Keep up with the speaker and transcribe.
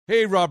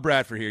Hey, Rob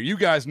Bradford here. You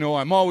guys know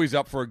I'm always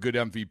up for a good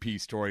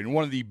MVP story, and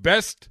one of the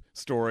best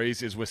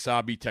stories is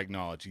Wasabi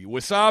Technology.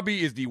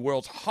 Wasabi is the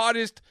world's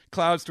hottest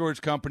cloud storage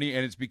company,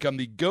 and it's become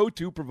the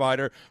go-to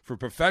provider for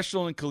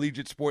professional and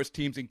collegiate sports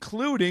teams,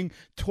 including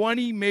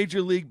 20 Major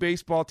League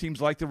Baseball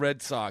teams like the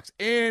Red Sox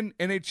and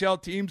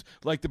NHL teams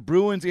like the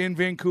Bruins and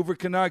Vancouver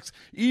Canucks.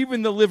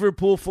 Even the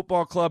Liverpool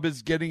Football Club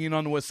is getting in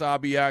on the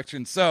Wasabi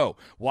action. So,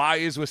 why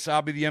is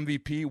Wasabi the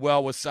MVP?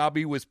 Well,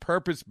 Wasabi was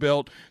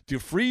purpose-built to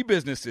free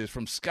businesses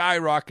from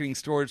skyrocketing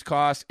storage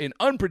costs and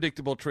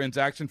unpredictable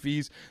transaction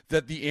fees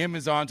that the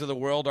Amazons of the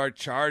world are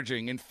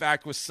charging. In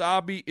fact,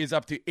 Wasabi is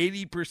up to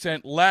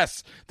 80%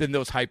 less than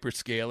those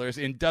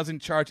hyperscalers and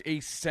doesn't charge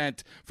a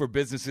cent for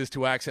businesses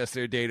to access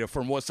their data.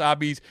 From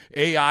Wasabi's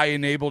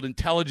AI-enabled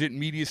intelligent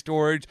media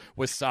storage,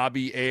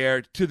 Wasabi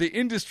Air, to the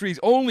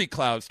industry's only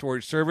cloud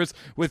storage service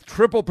with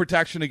triple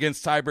protection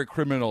against cyber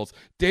criminals,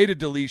 data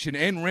deletion,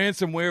 and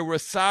ransomware.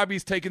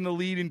 Wasabi's taken the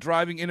lead in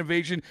driving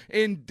innovation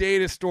in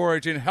data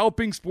storage and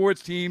helping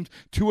sports teams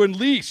to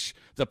unleash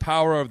the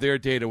power of their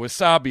data.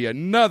 Wasabi,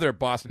 another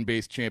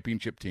Boston-based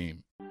championship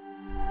team.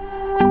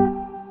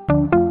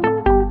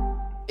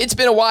 It's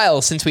been a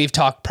while since we've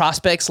talked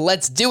prospects.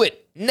 Let's do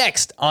it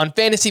next on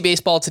Fantasy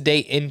Baseball Today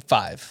in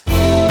 5.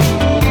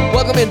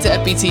 Welcome into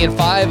FBT in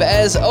 5.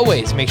 As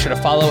always, make sure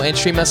to follow and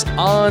stream us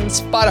on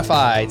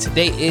Spotify.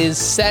 Today is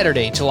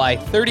Saturday, July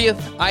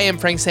 30th. I am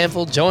Frank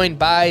Sanford, joined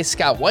by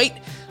Scott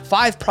White.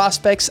 5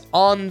 prospects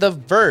on the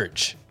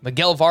verge.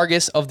 Miguel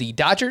Vargas of the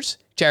Dodgers,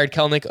 Jared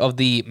Kelenic of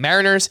the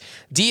Mariners,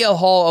 DL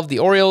Hall of the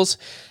Orioles,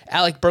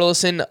 Alec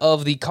Burleson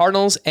of the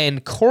Cardinals,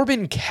 and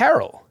Corbin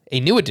Carroll, a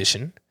new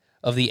addition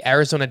of the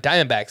Arizona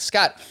Diamondbacks.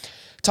 Scott,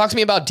 talk to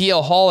me about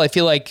DL Hall. I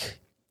feel like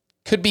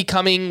could be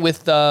coming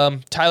with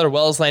Tyler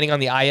Wells landing on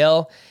the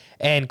IL,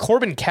 and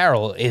Corbin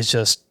Carroll is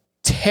just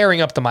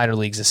tearing up the minor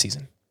leagues this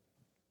season.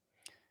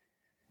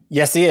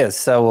 Yes, he is.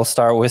 So we'll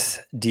start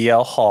with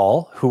DL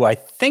Hall, who I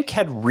think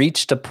had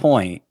reached a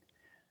point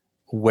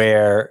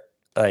where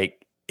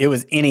it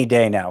was any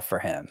day now for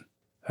him,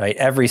 right?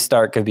 Every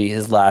start could be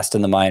his last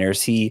in the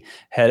minors. He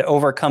had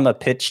overcome a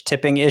pitch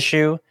tipping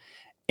issue,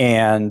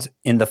 and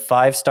in the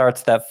 5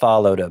 starts that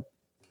followed, a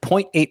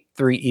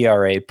 .83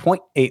 ERA,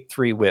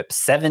 .83 WHIP,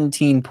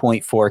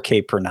 17.4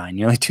 K per 9,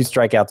 nearly 2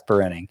 strikeouts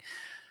per inning.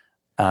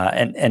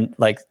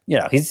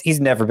 He's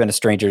never been a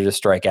stranger to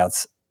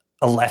strikeouts.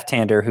 A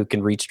left-hander who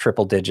can reach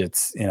triple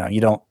digits.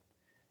 You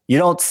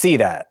don't see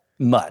that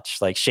much.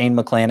 Like Shane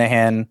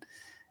McClanahan,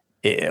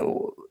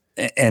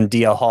 and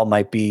DL Hall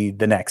might be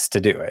the next to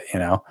do it,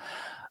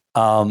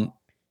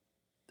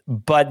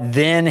 But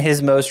then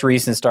his most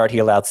recent start, he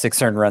allowed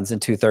 6 earned runs in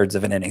 2/3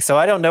 of an inning. So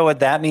I don't know what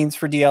that means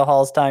for DL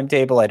Hall's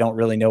timetable. I don't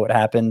really know what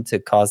happened to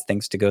cause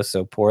things to go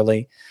so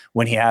poorly.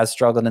 When he has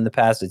struggled in the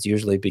past, it's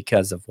usually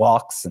because of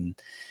walks, and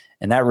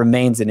that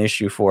remains an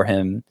issue for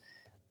him.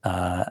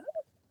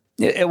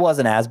 It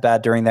wasn't as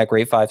bad during that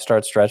great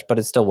 5-start stretch, but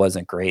it still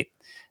wasn't great.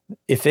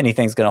 If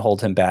anything's going to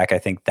hold him back, I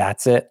think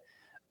that's it.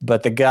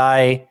 But the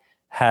guy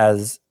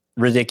has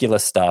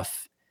ridiculous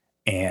stuff,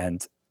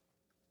 and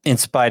in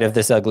spite of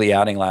this ugly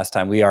outing last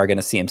time, we are going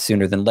to see him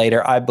sooner than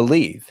later, I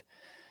believe.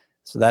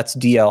 So that's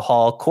DL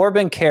Hall.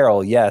 Corbin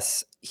Carroll,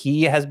 yes,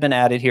 he has been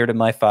added here to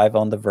my 5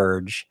 on the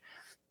verge,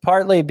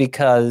 partly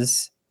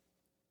because,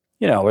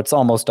 it's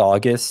almost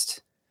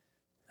August.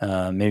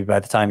 Maybe by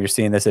the time you're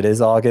seeing this, it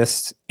is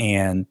August.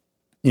 And,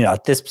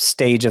 at this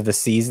stage of the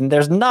season,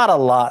 there's not a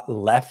lot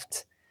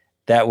left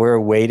that we're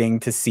waiting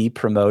to see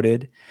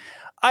promoted.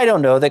 I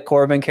don't know that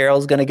Corbin Carroll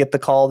is going to get the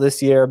call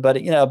this year, but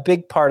a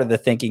big part of the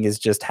thinking is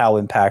just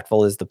how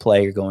impactful is the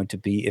player going to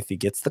be if he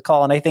gets the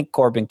call. And I think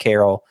Corbin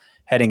Carroll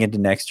heading into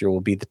next year will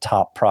be the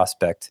top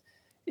prospect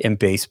in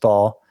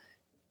baseball.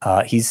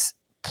 He's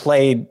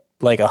played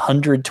like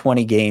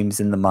 120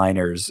 games in the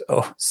minors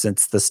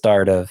since the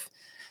start of,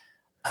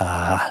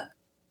 I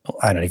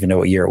don't even know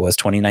what year it was,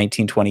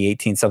 2019,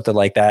 2018, something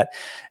like that.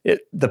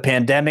 The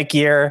pandemic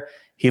year,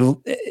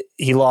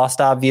 he lost,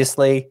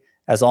 obviously,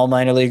 as all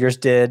minor leaguers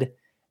did.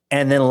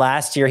 And then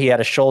last year, he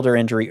had a shoulder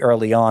injury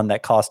early on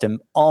that cost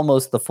him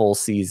almost the full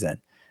season.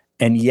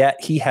 And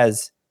yet he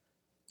has,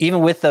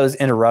 even with those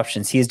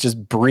interruptions, he's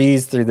just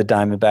breezed through the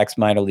Diamondbacks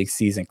minor league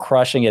season,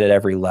 crushing it at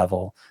every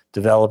level,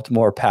 developed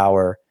more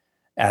power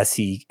as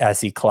he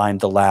climbed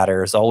the ladder,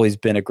 has always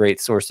been a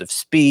great source of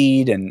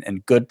speed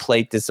and good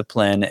plate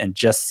discipline, and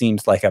just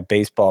seems like a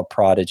baseball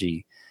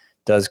prodigy,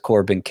 does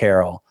Corbin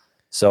Carroll.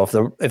 So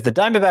if the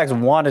Diamondbacks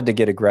wanted to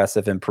get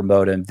aggressive and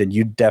promote him, then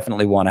you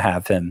definitely want to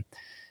have him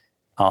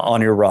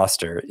on your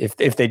roster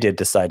if they did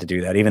decide to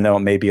do that, even though it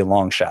may be a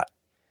long shot.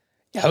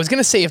 Yeah, I was going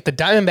to say, if the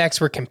Diamondbacks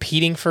were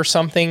competing for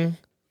something,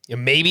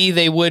 maybe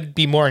they would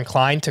be more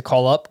inclined to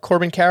call up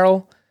Corbin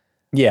Carroll.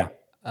 Yeah.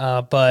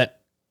 But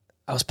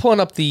I was pulling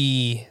up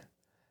the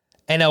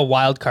NL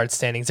wildcard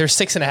standings. They're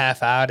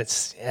 6.5 out.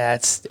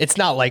 It's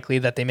not likely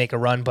that they make a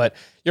run, but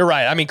you're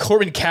right. I mean,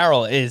 Corbin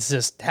Carroll is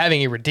just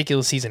having a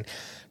ridiculous season.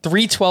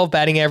 312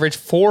 batting average,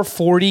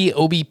 440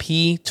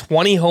 OBP,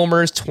 20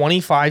 homers,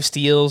 25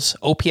 steals,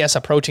 OPS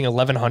approaching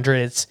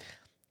 1,100.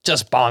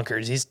 just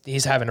bonkers.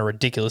 He's having a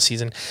ridiculous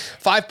season.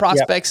 5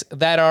 prospects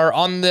that are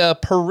on the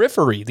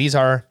periphery. These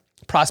are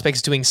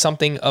prospects doing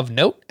something of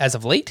note as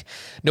of late.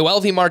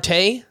 Noelvi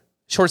Marte,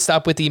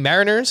 shortstop with the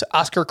Mariners.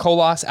 Oscar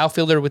Colas,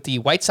 outfielder with the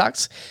White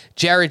Sox.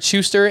 Jared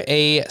Schuster,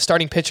 a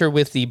starting pitcher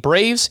with the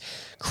Braves.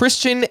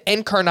 Christian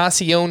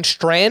Encarnacion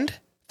Strand,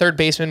 third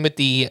baseman with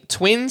the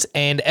Twins.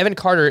 And Evan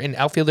Carter, an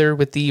outfielder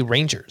with the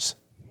Rangers.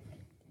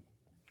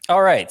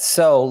 All right,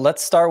 so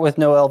let's start with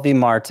Noelvi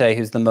Marte,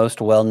 who's the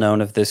most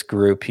well-known of this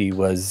group. He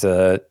was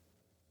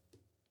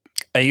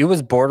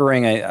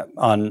bordering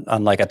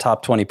on like a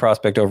top 20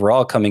 prospect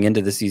overall coming into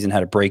the season,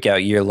 had a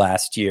breakout year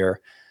last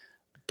year,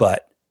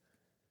 but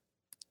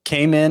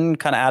came in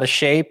kind of out of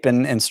shape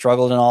and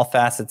struggled in all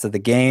facets of the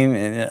game.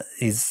 And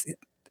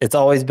it's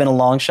always been a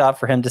long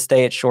shot for him to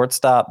stay at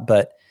shortstop,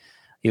 but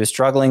he was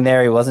struggling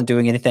there. He wasn't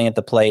doing anything at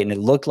the plate, and it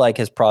looked like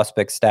his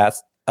prospect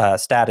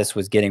status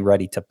was getting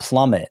ready to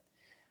plummet.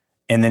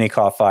 And then he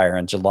caught fire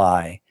in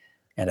July,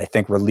 and I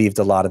think relieved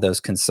a lot of those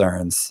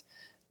concerns.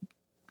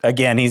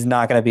 Again, he's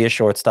not going to be a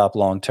shortstop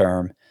long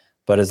term,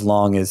 but as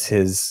long as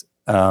his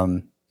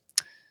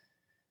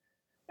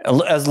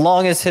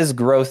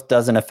growth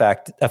doesn't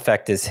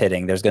affect his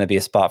hitting, there's going to be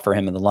a spot for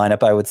him in the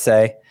lineup, I would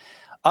say.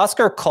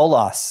 Oscar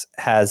Colas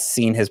has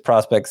seen his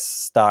prospect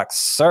stock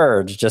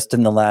surge just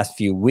in the last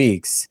few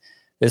weeks.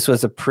 This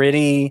was a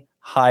pretty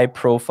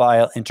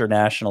high-profile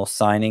international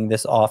signing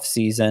this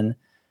offseason.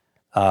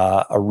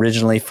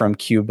 Originally from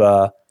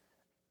Cuba,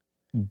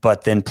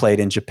 but then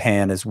played in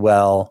Japan as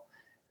well.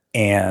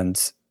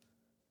 And,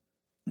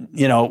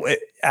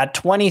 at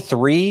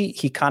 23,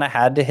 he kind of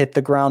had to hit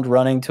the ground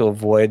running to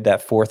avoid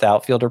that fourth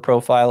outfielder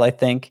profile, I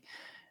think.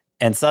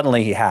 And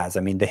suddenly he has.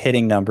 I mean, the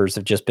hitting numbers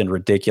have just been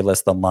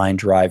ridiculous. The line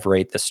drive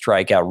rate, the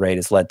strikeout rate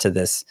has led to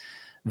this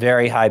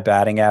very high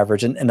batting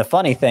average. And the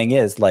funny thing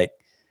is, like,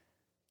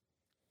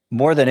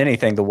 more than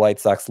anything, the White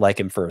Sox like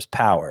him for his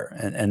power.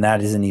 And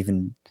that isn't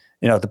even...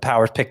 the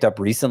power's picked up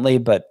recently,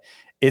 but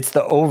it's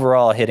the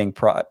overall hitting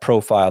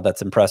profile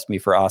that's impressed me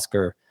for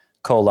Oscar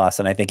Colas,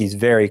 and I think he's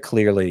very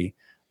clearly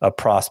a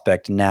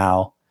prospect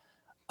now.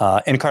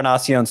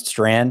 Encarnacion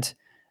Strand,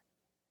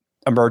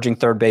 emerging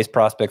third base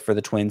prospect for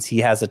the Twins.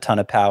 He has a ton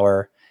of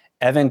power.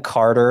 Evan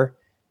Carter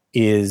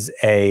is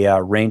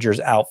a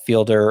Rangers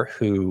outfielder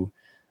who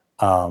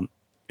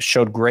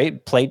showed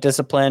great plate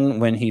discipline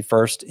when he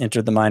first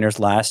entered the minors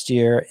last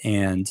year,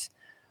 and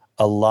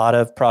a lot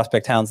of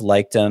prospect hounds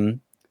liked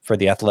him for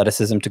the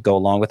athleticism to go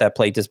along with that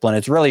plate discipline.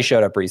 It's really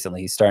showed up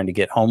recently. He's starting to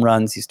get home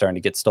runs. He's starting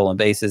to get stolen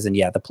bases. And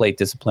the plate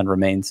discipline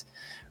remains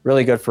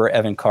really good for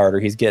Evan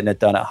Carter. He's getting it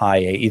done at high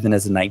A, even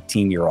as a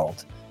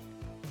 19-year-old.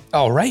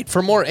 All right.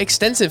 For more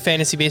extensive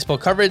fantasy baseball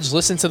coverage,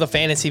 listen to the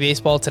Fantasy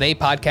Baseball Today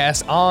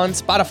podcast on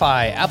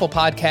Spotify, Apple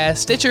Podcasts,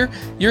 Stitcher,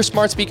 your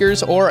smart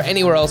speakers, or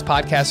anywhere else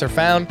podcasts are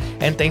found.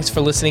 And thanks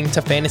for listening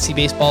to Fantasy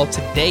Baseball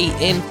Today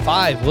in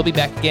 5. We'll be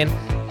back again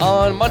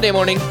on Monday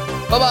morning.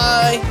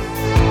 Bye-bye.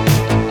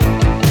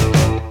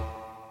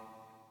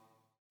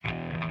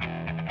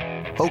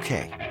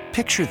 Okay,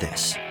 picture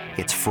this.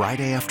 It's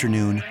Friday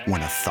afternoon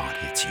when a thought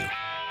hits you.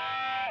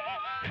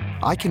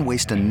 I can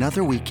waste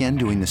another weekend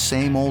doing the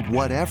same old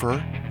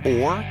whatever,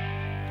 or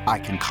I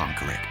can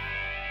conquer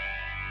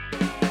it.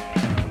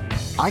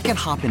 I can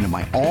hop into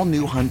my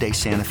all-new Hyundai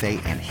Santa Fe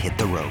and hit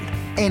the road.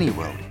 Any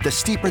road. The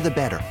steeper, the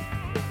better.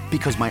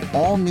 Because my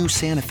all-new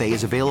Santa Fe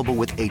is available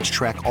with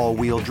H-Track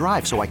all-wheel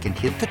drive, so I can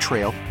hit the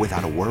trail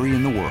without a worry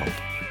in the world.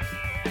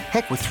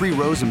 Heck, with 3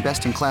 rows and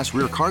best-in-class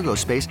rear cargo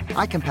space,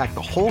 I can pack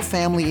the whole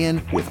family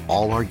in with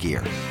all our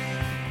gear.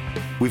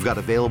 We've got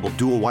available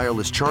dual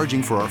wireless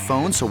charging for our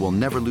phones, so we'll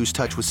never lose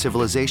touch with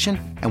civilization,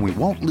 and we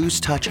won't lose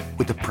touch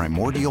with the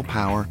primordial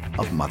power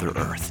of Mother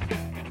Earth.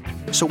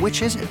 So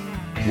which is it?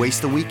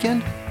 Waste the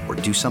weekend or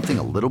do something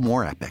a little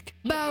more epic?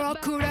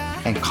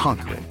 And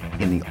conquer it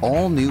in the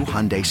all-new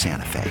Hyundai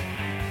Santa Fe.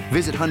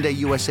 Visit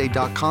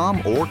HyundaiUSA.com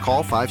or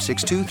call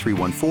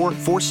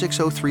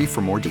 562-314-4603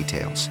 for more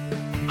details.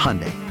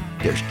 Hyundai,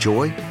 there's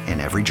joy in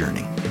every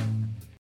journey.